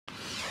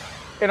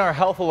In our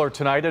health alert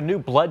tonight, a new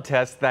blood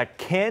test that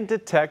can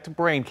detect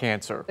brain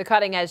cancer. The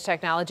cutting-edge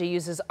technology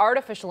uses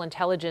artificial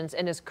intelligence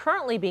and is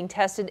currently being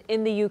tested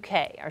in the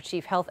UK. Our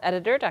chief health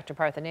editor, Dr.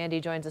 Partha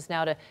Nandi, joins us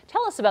now to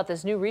tell us about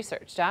this new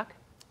research. Doc?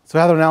 So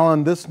Heather and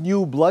Alan, this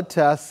new blood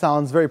test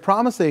sounds very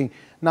promising.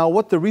 Now,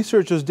 what the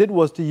researchers did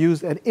was to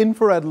use an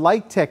infrared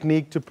light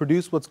technique to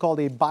produce what's called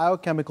a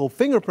biochemical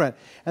fingerprint.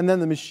 And then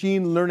the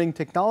machine learning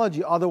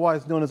technology,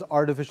 otherwise known as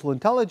artificial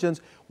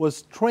intelligence,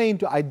 was trained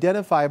to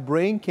identify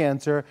brain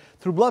cancer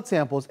through blood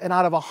samples. And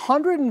out of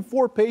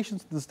 104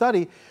 patients in the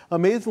study,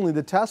 amazingly,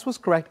 the test was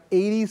correct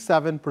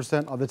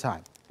 87% of the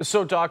time.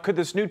 So, Doc, could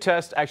this new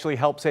test actually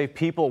help save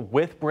people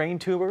with brain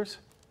tumors?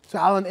 So,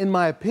 Alan, in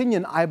my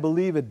opinion, I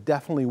believe it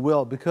definitely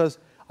will, because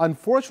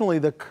unfortunately,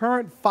 the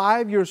current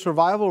 5-year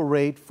survival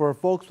rate for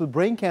folks with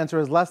brain cancer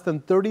is less than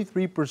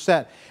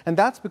 33%. And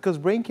that's because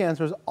brain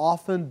cancer is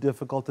often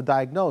difficult to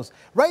diagnose.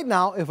 Right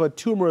now, if a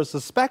tumor is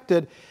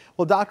suspected,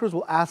 well, doctors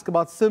will ask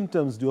about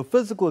symptoms, do a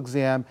physical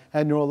exam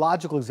and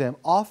neurological exam,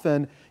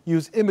 often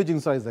use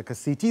imaging studies like a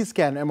CT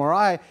scan,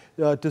 MRI,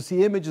 to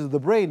see images of the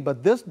brain.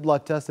 But this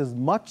blood test is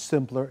much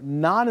simpler,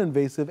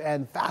 non-invasive,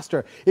 and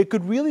faster. It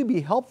could really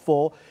be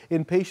helpful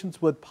in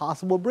patients with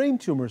possible brain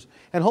tumors.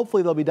 And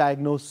hopefully they'll be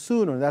diagnosed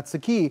sooner, that's the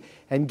key,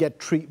 and get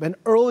treatment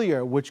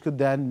earlier, which could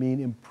then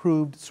mean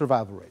improved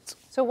survival rates.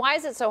 So why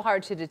is it so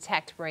hard to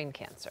detect brain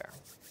cancer?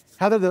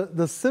 Heather,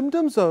 the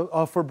symptoms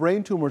for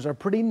brain tumors are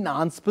pretty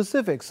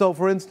non-specific. So,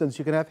 for instance,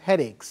 you can have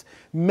headaches,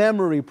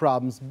 memory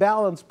problems,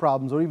 balance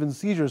problems, or even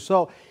seizures.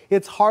 So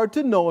it's hard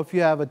to know if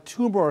you have a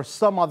tumor or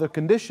some other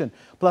condition.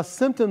 Plus,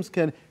 symptoms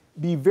can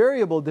be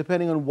variable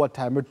depending on what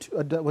type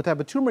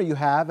of tumor you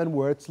have and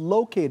where it's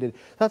located.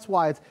 That's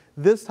why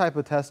this type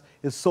of test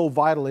is so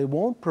vital. It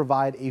won't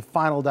provide a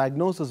final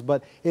diagnosis,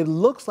 but it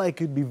looks like it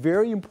could be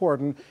very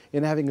important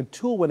in having a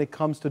tool when it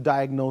comes to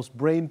diagnose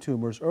brain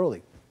tumors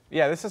early.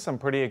 Yeah, this is some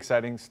pretty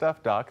exciting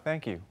stuff, Doc.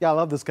 Thank you. Yeah, I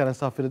love this kind of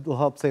stuff. It will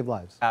help save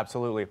lives.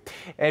 Absolutely.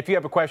 And if you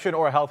have a question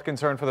or a health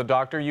concern for the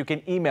doctor, you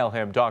can email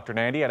him, Dr.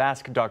 Nandi, at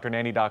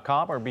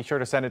askdrnandi.com, or be sure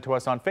to send it to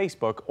us on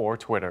Facebook or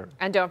Twitter.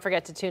 And don't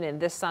forget to tune in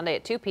this Sunday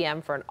at 2 p.m.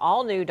 for an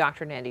all-new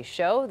Dr. Nandi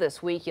show.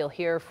 This week, you'll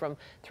hear from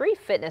 3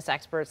 fitness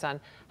experts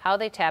on how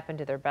they tap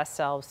into their best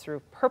selves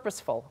through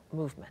purposeful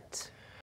movement.